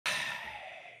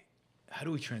how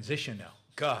do we transition now?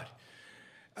 God.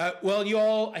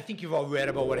 Well, I think you've all read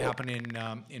about what happened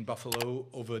in Buffalo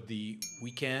over the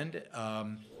weekend.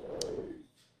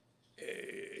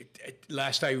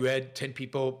 Last I read, 10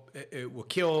 people were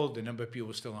killed. A number of people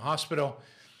were still in the hospital.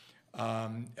 A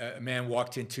man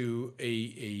walked into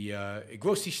a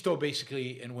grocery store,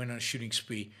 basically, and went on a shooting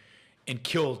spree and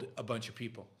killed a bunch of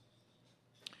people.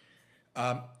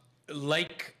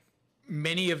 Like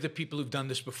many of the people who've done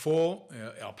this before,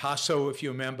 El Paso, if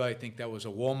you remember, I think that was a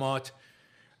Walmart.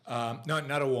 Not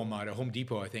a Walmart, a Home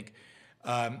Depot, I think.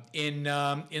 In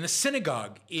a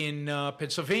synagogue in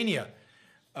Pennsylvania,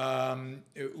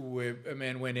 where a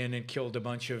man went in and killed a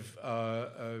bunch of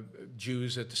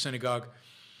Jews at the synagogue.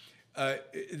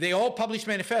 They all published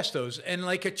manifestos, and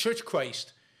like at Church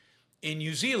Christ in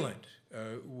New Zealand,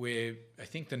 where I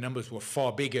think the numbers were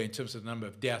far bigger in terms of the number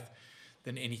of deaths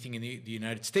than anything in the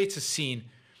United States has seen.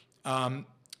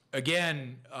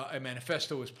 Again, a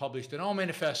manifesto was published, and all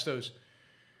manifestos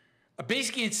are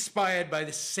basically inspired by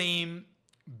the same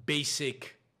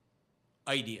basic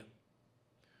idea.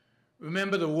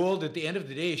 Remember, the world at the end of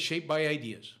the day is shaped by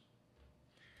ideas.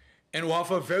 And while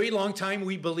for a very long time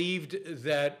we believed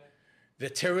that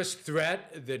the terrorist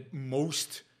threat that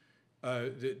most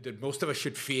of us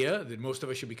should fear, that most of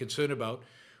us should be concerned about,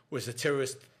 was the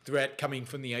terrorist threat coming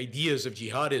from the ideas of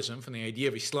jihadism, from the idea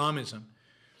of Islamism,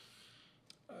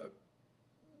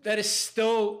 that is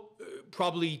still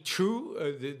probably true.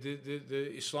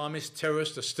 The Islamist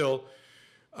terrorists are still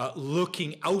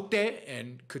looking out there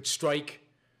and could strike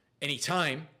any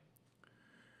time.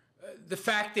 The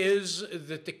fact is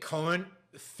that the current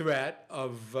threat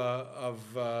of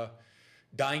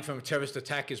dying from a terrorist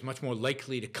attack is much more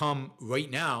likely to come right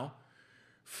now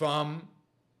from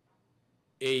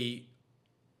a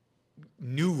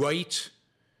new right,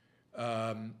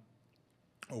 or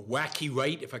wacky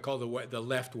right, if I call the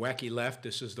left wacky left.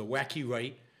 This is the wacky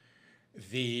right,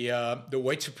 the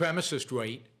white supremacist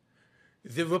right,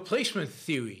 the replacement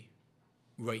theory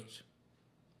right.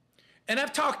 And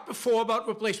I've talked before about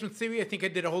replacement theory. I think I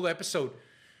did a whole episode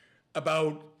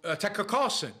about Tucker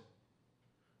Carlson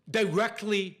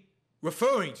directly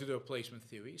referring to the replacement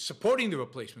theory, supporting the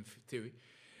replacement theory,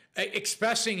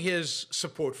 expressing his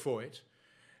support for it,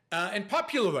 and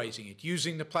popularizing it,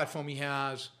 using the platform he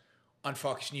has on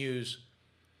Fox News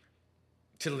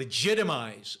to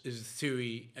legitimize his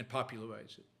theory and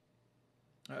popularize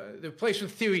it. The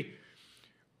replacement theory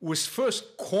was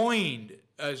first coined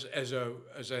as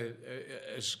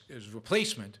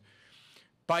replacement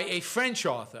by a French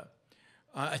author.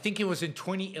 I think it was in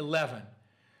 2011.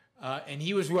 And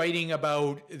he was writing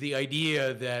about the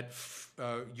idea that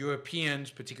Europeans,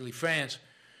 particularly France,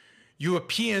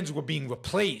 Europeans were being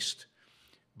replaced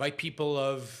by people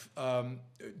of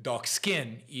dark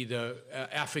skin, either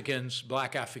Africans,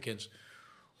 black Africans,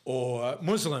 or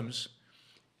Muslims,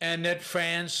 and that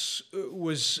France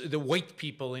the white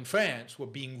people in France were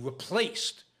being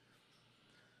replaced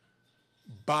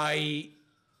by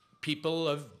people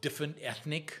of different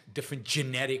ethnic, different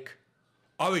genetic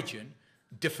origin,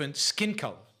 different skin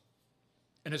color.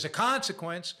 And as a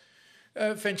consequence,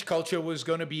 French culture was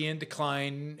going to be in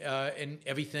decline, and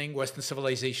everything, Western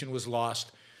civilization was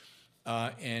lost,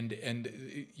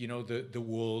 and you know, the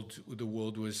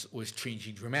world was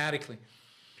changing dramatically.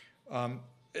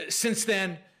 Since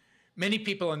then, many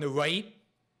people on the right,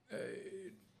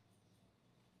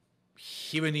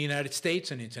 here in the United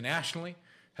States and internationally,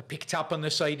 have picked up on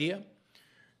this idea.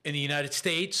 In the United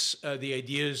States,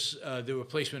 the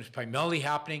replacement is primarily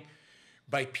happening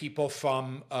by people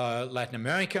from Latin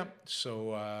America,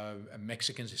 so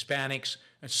Mexicans, Hispanics,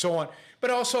 and so on, but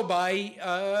also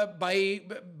by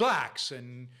blacks,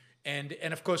 and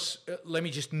of course, let me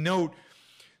just note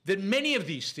that many of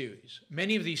these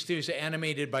theories are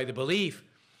animated by the belief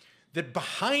that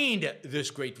behind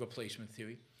this great replacement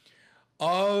theory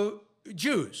are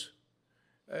Jews.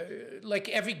 Like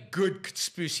every good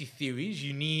conspiracy theories,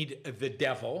 you need the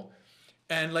devil.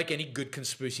 And like any good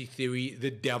conspiracy theory,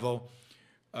 the devil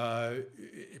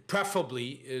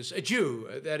preferably is a Jew.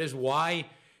 That is why,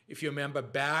 if you remember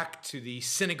back to the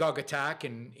synagogue attack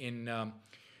in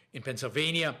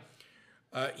Pennsylvania,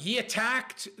 he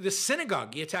attacked the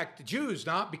synagogue. He attacked the Jews,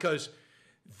 not because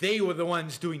they were the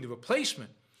ones doing the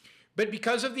replacement, but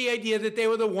because of the idea that they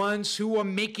were the ones who were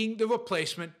making the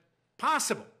replacement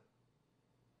possible.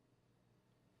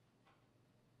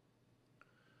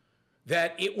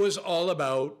 That it was all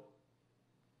about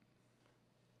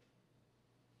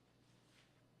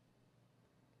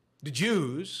the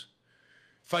Jews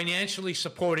financially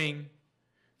supporting,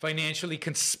 financially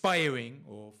conspiring,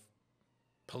 or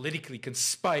politically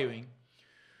conspiring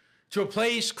to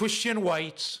replace Christian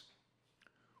whites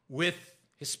with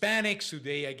Hispanics who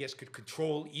they, I guess, could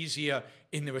control easier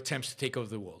in their attempts to take over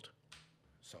the world.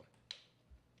 So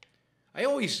I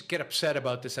always get upset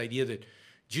about this idea that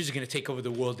Jews are going to take over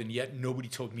the world, and yet nobody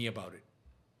told me about it.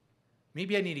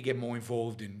 Maybe I need to get more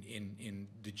involved in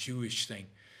the Jewish thing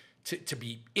to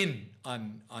be in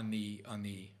on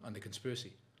the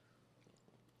conspiracy.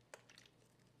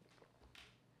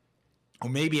 Or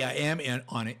maybe I am in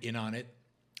on it,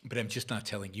 but I'm just not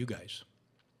telling you guys.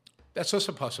 That's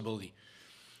also a possibility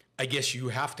I guess you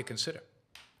have to consider.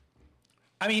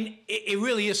 I mean, it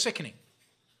really is sickening.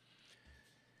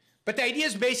 But the idea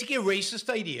is basically a racist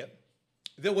idea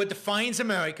that what defines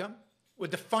America, what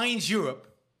defines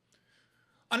Europe,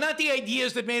 are not the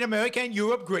ideas that made America and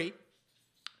Europe great,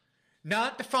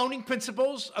 not the founding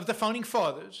principles of the founding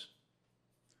fathers,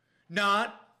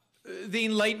 not the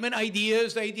Enlightenment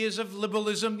ideas, the ideas of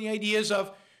liberalism, the ideas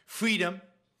of freedom,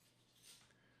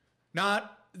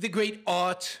 not the great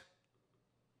art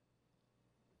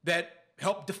that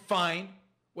helped define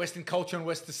Western culture and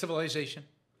Western civilization,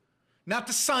 not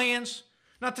the science,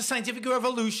 not the scientific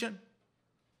revolution,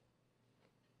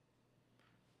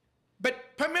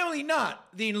 but primarily not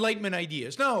the Enlightenment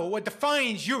ideas. No, what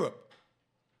defines Europe,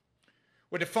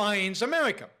 what defines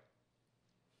America,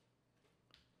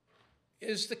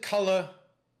 is the color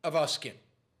of our skin.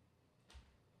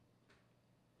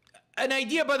 An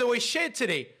idea, by the way, shared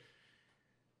today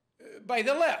by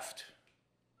the left.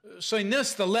 So in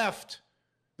this, the left,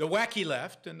 the wacky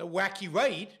left and the wacky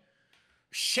right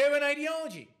share an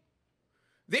ideology.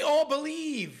 They all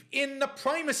believe in the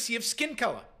primacy of skin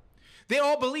color. They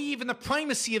all believe in the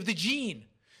primacy of the gene.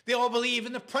 They all believe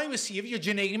in the primacy of your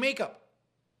genetic makeup.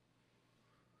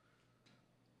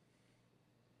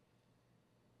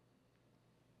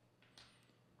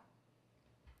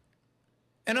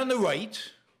 And on the right,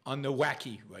 on the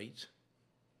wacky right,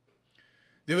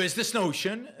 there is this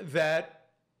notion that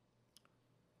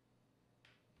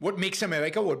what makes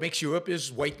America, what makes Europe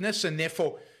is whiteness, and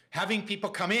therefore having people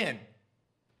come in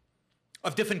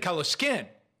of different color skin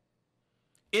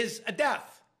is a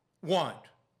death warrant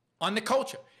on the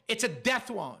culture. It's a death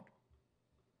warrant.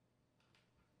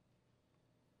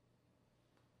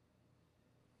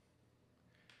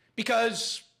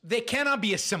 Because they cannot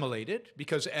be assimilated,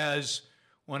 because as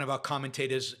one of our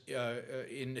commentators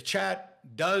in the chat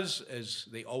does, as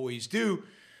they always do,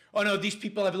 oh no, these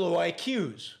people have low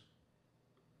IQs.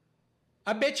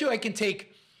 I bet you I can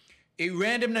take a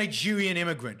random Nigerian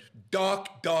immigrant, dark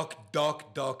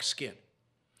skin,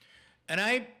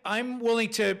 and I'm willing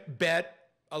to bet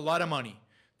a lot of money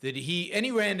that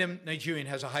any random Nigerian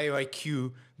has a higher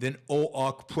IQ than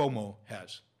OARC Promo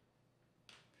has.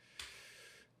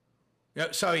 Yeah,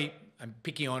 sorry, I'm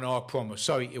picking on OARC Promo.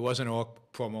 Sorry, it wasn't OARC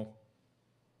Promo.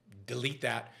 Delete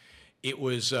that. It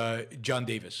was John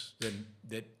Davis.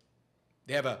 That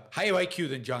they have a higher IQ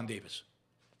than John Davis.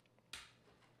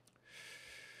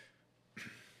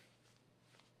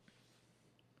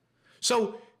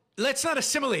 So let's not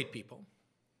assimilate people.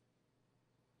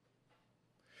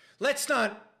 Let's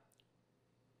not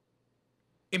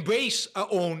embrace our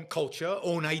own culture, our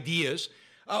own ideas,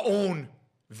 our own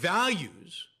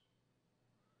values.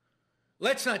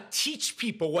 Let's not teach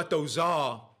people what those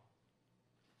are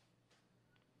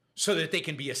so that they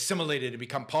can be assimilated and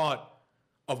become part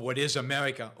of what is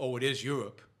America or what is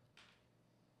Europe.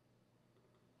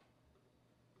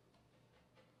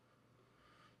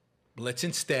 Let's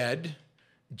instead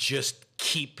just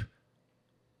keep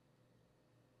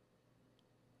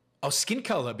our skin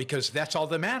color, because that's all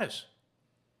that matters.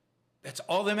 That's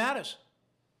all that matters.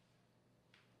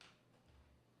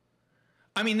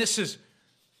 I mean, this is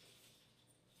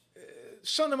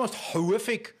some of the most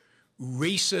horrific,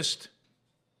 racist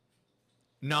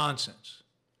nonsense,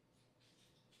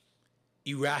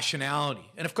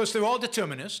 irrationality. And of course, they're all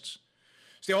determinists.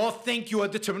 So they all think you are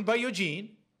determined by your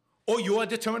gene, or you are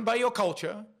determined by your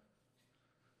culture,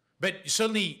 but you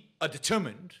certainly are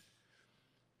determined.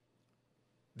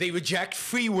 They reject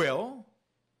free will.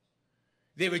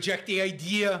 They reject the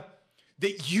idea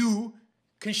that you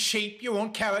can shape your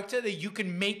own character, that you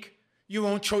can make your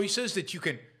own choices, that you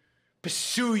can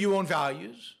pursue your own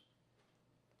values.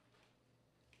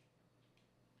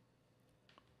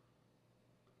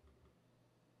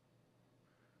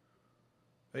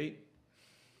 Right?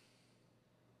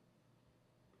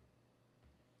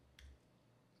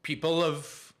 People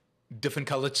of different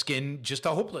colored skin just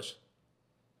are hopeless.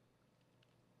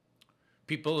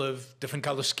 People of different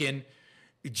colored skin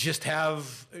just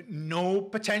have no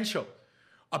potential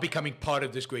of becoming part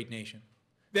of this great nation.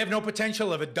 They have no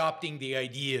potential of adopting the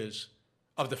ideas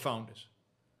of the founders.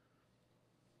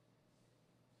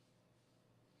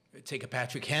 Take a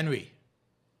Patrick Henry.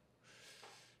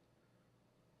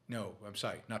 No, I'm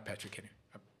sorry, not Patrick Henry.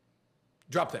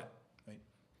 Drop that. Right?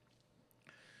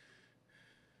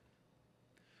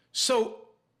 So,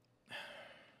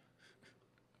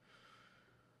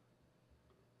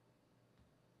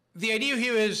 the idea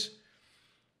here is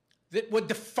that what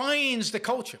defines the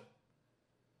culture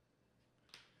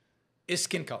is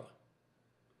skin color.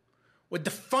 What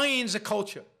defines a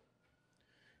culture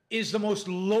is the most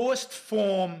lowest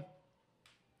form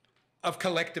of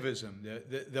collectivism,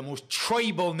 the most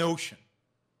tribal notion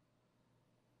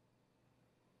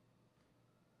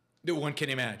that one can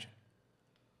imagine.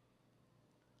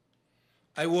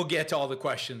 I will get to all the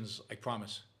questions, I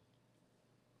promise.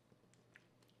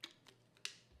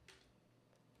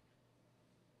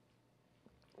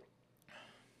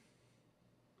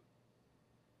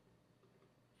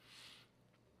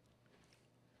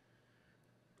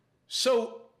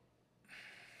 So,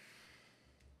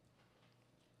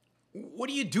 what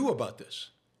do you do about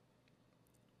this?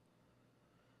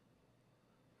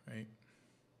 Right?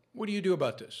 What do you do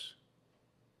about this?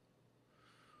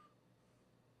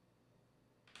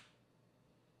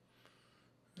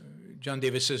 John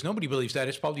Davis says, nobody believes that.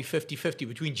 It's probably 50-50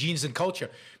 between genes and culture.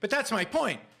 But that's my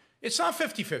point. It's not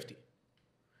 50-50.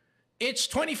 It's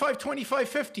 25-25,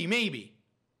 50, maybe.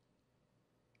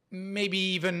 Maybe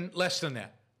even less than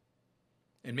that.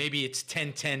 And maybe it's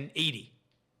 10-10, 80.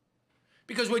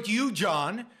 Because what you,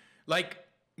 John, like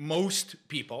most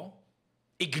people,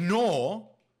 ignore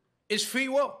is free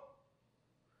will.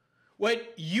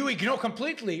 What you ignore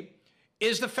completely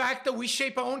is the fact that we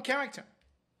shape our own character,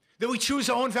 that we choose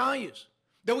our own values,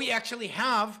 that we actually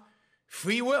have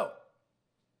free will.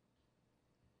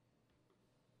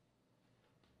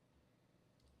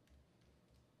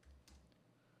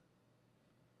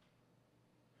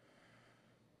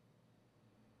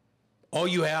 All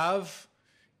you have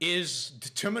is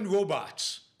determined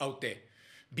robots out there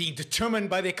being determined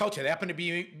by their culture. They happen to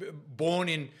be born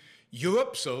in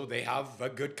Europe, so they have a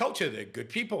good culture. They're good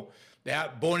people. They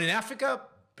are born in Africa,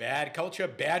 bad culture,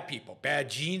 bad people. Bad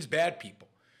genes, bad people.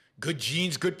 Good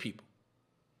genes, good people.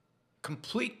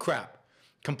 Complete crap.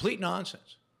 Complete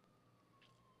nonsense.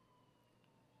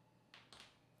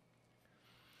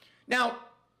 Now,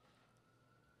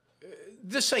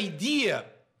 this idea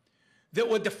that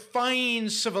what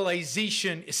defines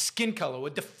civilization is skin color,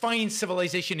 what defines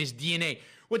civilization is DNA,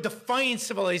 what defines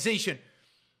civilization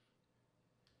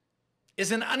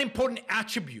is an unimportant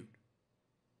attribute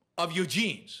of your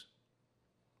genes.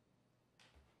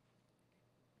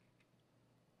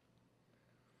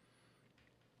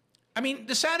 I mean,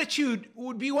 this attitude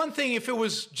would be one thing if it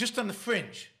was just on the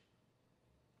fringe.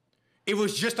 It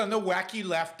was just on the wacky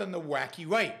left and the wacky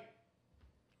right.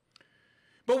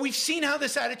 But we've seen how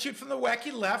this attitude from the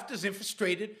wacky left is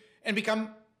infiltrated and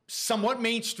become somewhat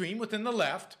mainstream within the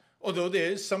left, although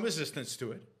there is some resistance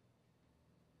to it.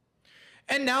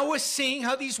 And now we're seeing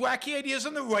how these wacky ideas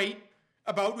on the right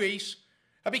about race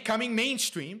are becoming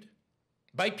mainstreamed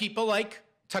by people like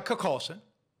Tucker Carlson.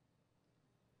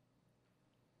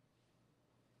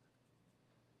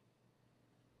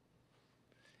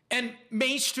 And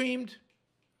mainstreamed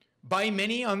by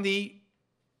many on the,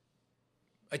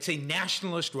 I'd say,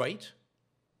 nationalist right,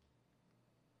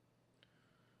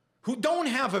 who don't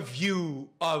have a view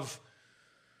of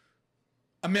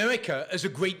America as a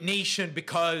great nation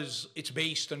because it's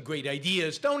based on great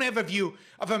ideas, don't have a view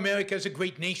of America as a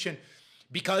great nation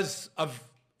because of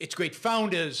its great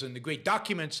founders and the great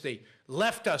documents they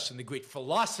left us and the great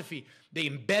philosophy they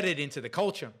embedded into the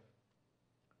culture.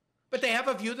 But they have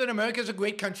a view that America is a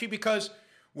great country because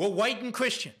we're white and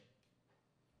Christian.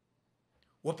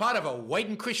 We're part of a white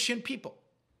and Christian people.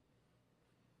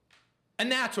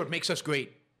 And that's what makes us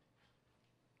great.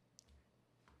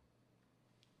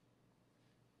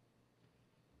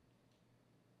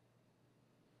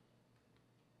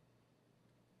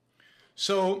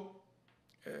 So,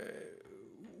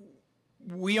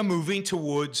 we are moving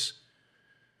towards,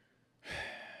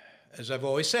 as I've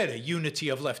always said, a unity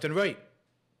of left and right,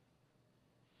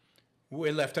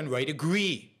 where left and right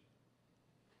agree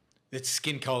that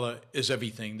skin color is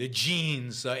everything, that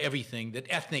genes are everything, that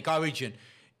ethnic origin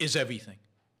is everything.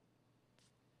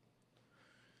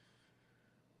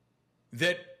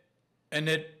 That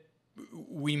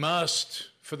we must,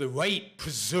 for the right,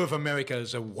 preserve America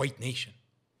as a white nation.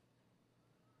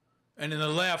 And in the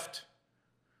left,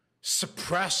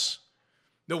 suppress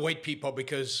the white people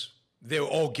because they're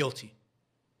all guilty.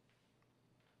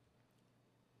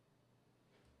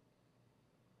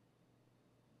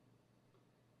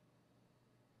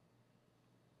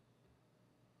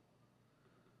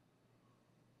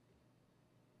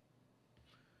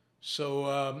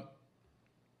 So,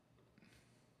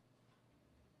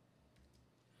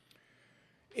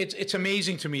 It's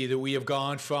amazing to me that we have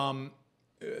gone from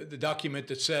the document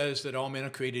that says that all men are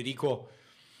created equal,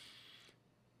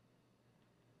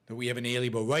 that we have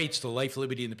inalienable rights to life,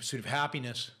 liberty, and the pursuit of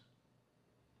happiness,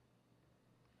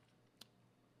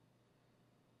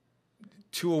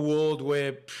 to a world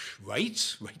where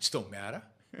rights don't matter.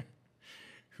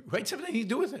 Rights have nothing to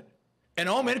do with it. And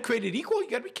all men are created equal?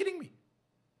 You got to be kidding me.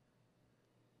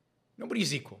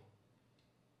 Nobody's equal.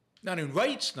 Not in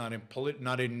rights, not in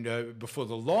before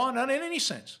the law, not in any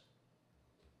sense.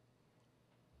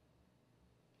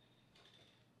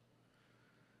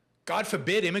 God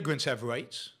forbid immigrants have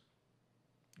rights.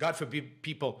 God forbid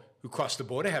people who cross the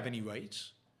border have any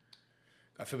rights.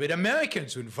 God forbid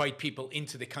Americans who invite people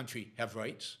into the country have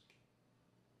rights.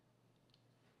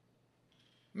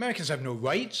 Americans have no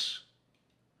rights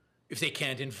if they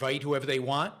can't invite whoever they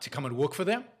want to come and work for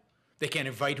them. They can't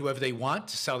invite whoever they want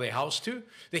to sell their house to.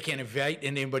 They can't invite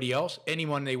anybody else,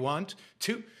 anyone they want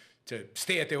to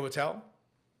stay at their hotel.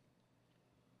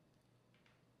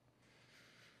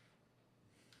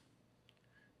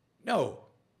 No.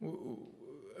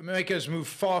 America has moved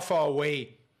far, far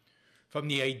away from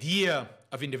the idea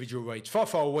of individual rights, far,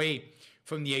 far away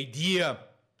from the idea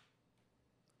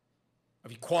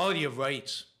of equality of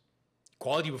rights,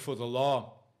 equality before the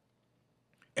law.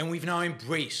 And we've now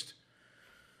embraced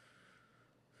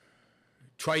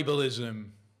tribalism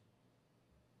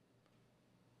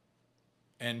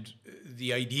and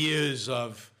the ideas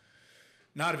of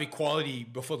not of equality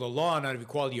before the law, not of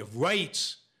equality of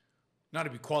rights, not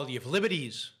of equality of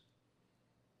liberties,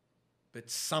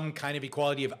 but some kind of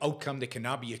equality of outcome that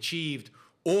cannot be achieved,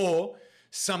 or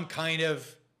some kind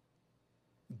of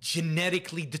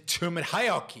genetically determined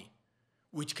hierarchy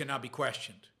which cannot be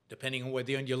questioned, depending on whether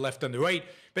you're on your left or the right.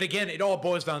 But again, it all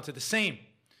boils down to the same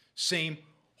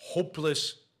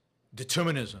hopeless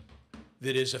determinism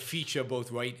that is a feature of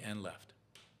both right and left.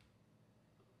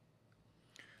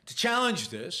 To challenge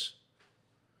this,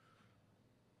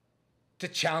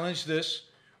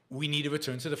 we need to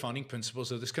return to the founding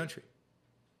principles of this country.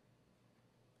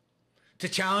 To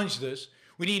challenge this,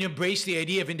 we need to embrace the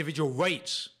idea of individual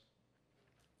rights.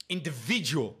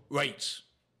 Individual rights.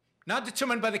 Not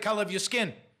determined by the color of your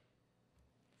skin.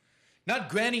 Not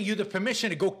granting you the permission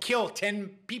to go kill 10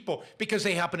 people because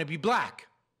they happen to be black.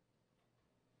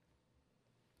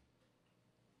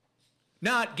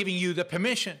 Not giving you the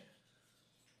permission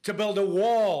to build a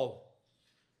wall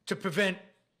to prevent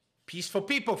peaceful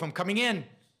people from coming in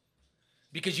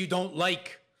because you don't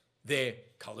like their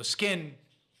color skin,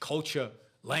 culture,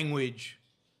 language.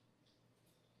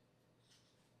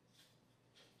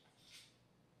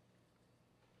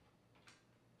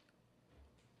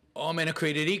 All men are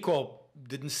created equal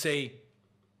didn't say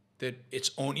that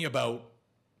it's only about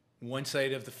one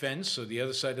side of the fence or the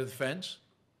other side of the fence.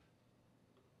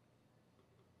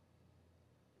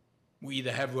 We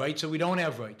either have rights or we don't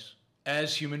have rights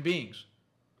as human beings.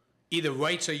 Either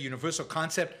rights are a universal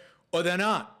concept or they're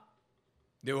not.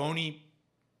 They're only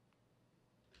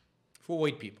for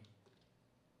white people.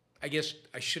 I guess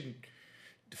I shouldn't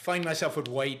define myself as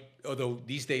white, although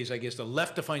these days I guess the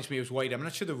left defines me as white. I'm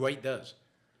not sure the right does.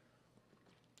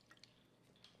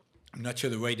 I'm not sure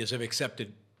the right has ever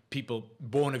accepted people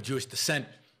born of Jewish descent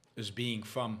as being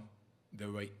from the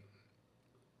right.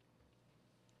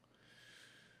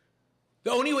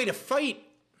 The only way to fight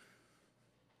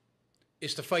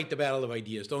is to fight the battle of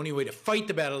ideas. The only way to fight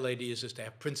the battle of ideas is to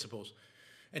have principles.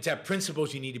 And to have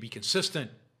principles, you need to be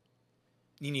consistent.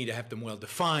 You need to have them well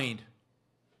defined.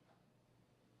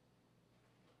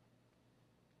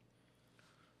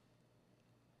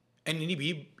 And you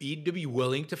need to be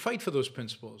willing to fight for those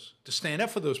principles, to stand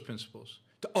up for those principles,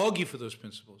 to argue for those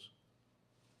principles.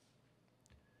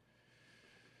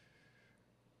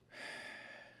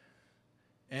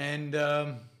 And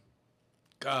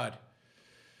God,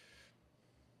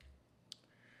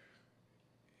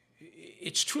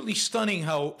 it's truly stunning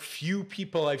how few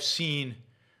people I've seen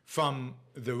from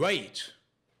the right,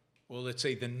 or let's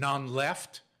say the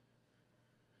non-left,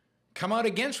 come out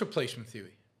against replacement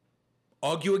theory,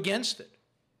 argue against it.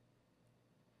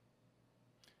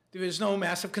 There is no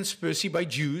massive conspiracy by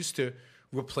Jews to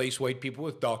replace white people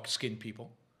with dark-skinned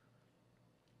people.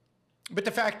 But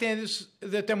the fact is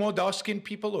that there are more dark-skinned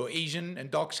people or Asian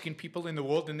and dark-skinned people in the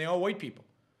world than there are white people.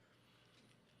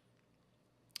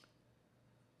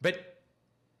 But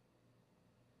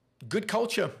good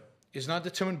culture is not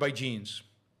determined by genes.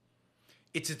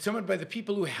 It's determined by the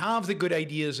people who have the good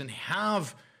ideas and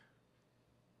have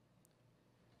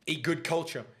a good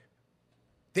culture.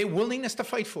 Their willingness to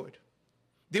fight for it.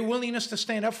 Their willingness to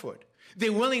stand up for it.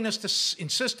 Their willingness to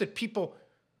insist that people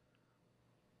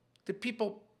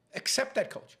accept that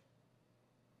culture.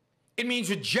 It means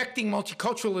rejecting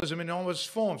multiculturalism in all its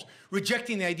forms,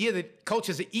 rejecting the idea that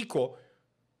cultures are equal,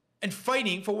 and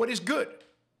fighting for what is good,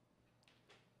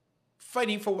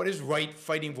 fighting for what is right,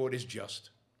 fighting for what is just.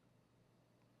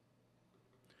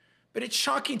 But it's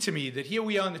shocking to me that here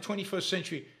we are in the 21st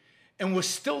century, and we're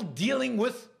still dealing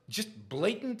with just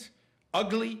blatant,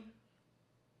 ugly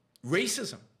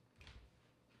racism.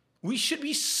 We should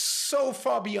be so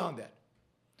far beyond that.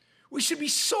 We should be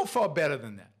so far better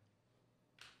than that.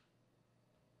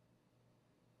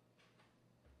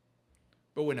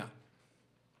 But we're not.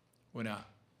 We're not.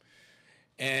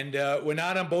 And we're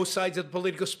not on both sides of the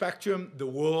political spectrum. The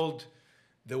world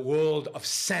of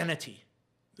sanity,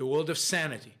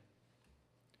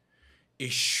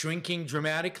 is shrinking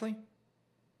dramatically.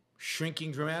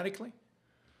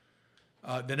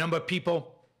 The number of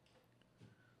people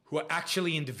who are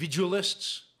actually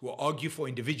individualists, who argue for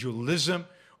individualism,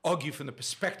 argue from the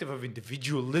perspective of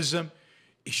individualism,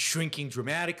 is shrinking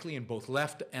dramatically in both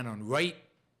left and on right.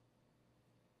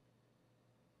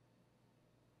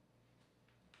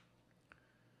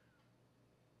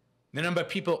 The number of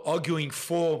people arguing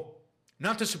for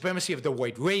not the supremacy of the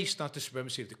white race, not the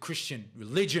supremacy of the Christian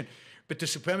religion, but the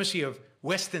supremacy of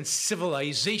Western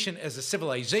civilization as a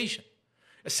civilization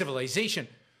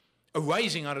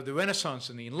arising out of the Renaissance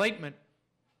and the Enlightenment,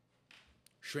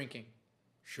 shrinking.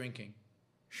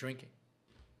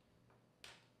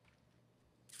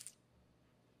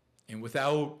 And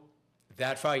without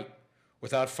that fight,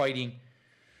 without fighting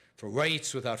for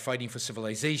rights, without fighting for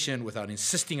civilization, without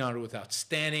insisting on it, without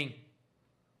standing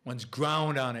one's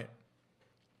ground on it,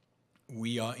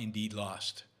 we are indeed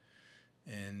lost.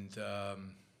 And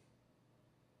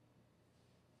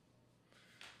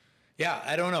yeah,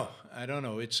 I don't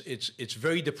know. It's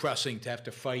very depressing to have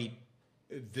to fight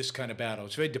this kind of battle.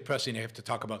 It's very depressing to have to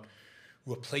talk about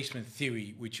replacement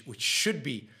theory, which should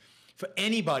be, for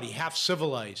anybody half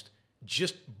civilized,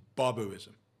 just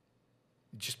barbarism.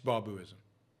 Just barbarism.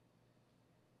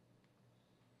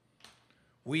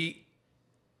 We,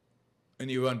 in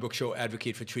the Yaron Brook Show,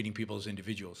 advocate for treating people as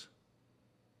individuals,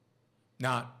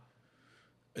 not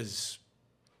as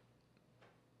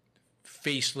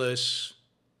faceless,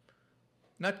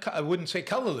 I wouldn't say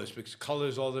colorless, because color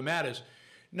is all that matters,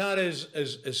 not as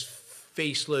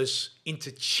faceless,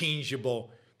 interchangeable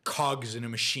cogs in a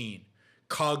machine,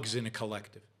 cogs in a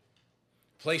collective.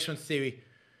 Replacement theory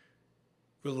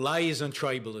relies on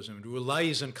tribalism, it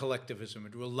relies on collectivism,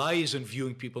 it relies on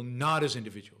viewing people not as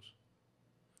individuals.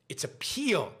 Its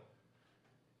appeal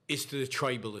is to the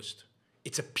tribalist.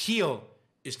 Its appeal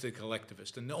is to the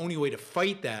collectivist. And the only way to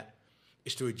fight that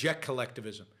is to reject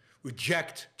collectivism,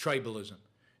 reject tribalism,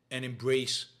 and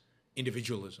embrace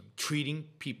individualism, treating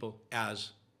people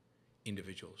as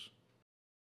individuals.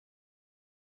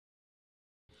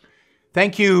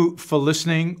 Thank you for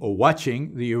listening or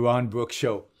watching the Yaron Brook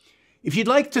Show. If you'd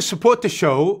like to support the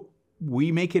show,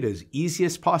 we make it as easy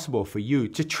as possible for you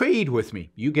to trade with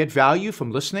me. You get value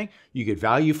from listening. You get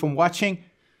value from watching.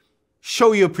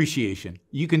 Show your appreciation.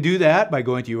 You can do that by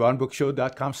going to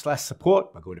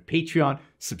yaronbrookshow.com/support, by going to Patreon,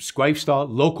 Subscribestar,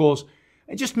 Locals,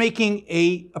 and just making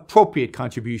a appropriate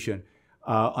contribution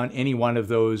on any one of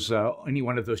those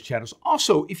channels.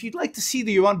 Also, if you'd like to see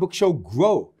the Yaron Brook Show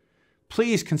grow,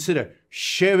 please consider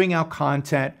sharing our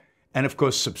content and, of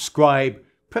course, subscribe.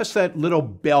 Press that little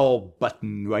bell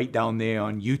button right down there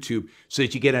on YouTube so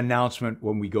that you get an announcement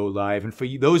when we go live. And for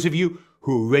those of you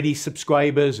who are already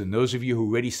subscribers and those of you who are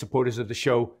already supporters of the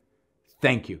show,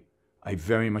 thank you. I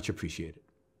very much appreciate it.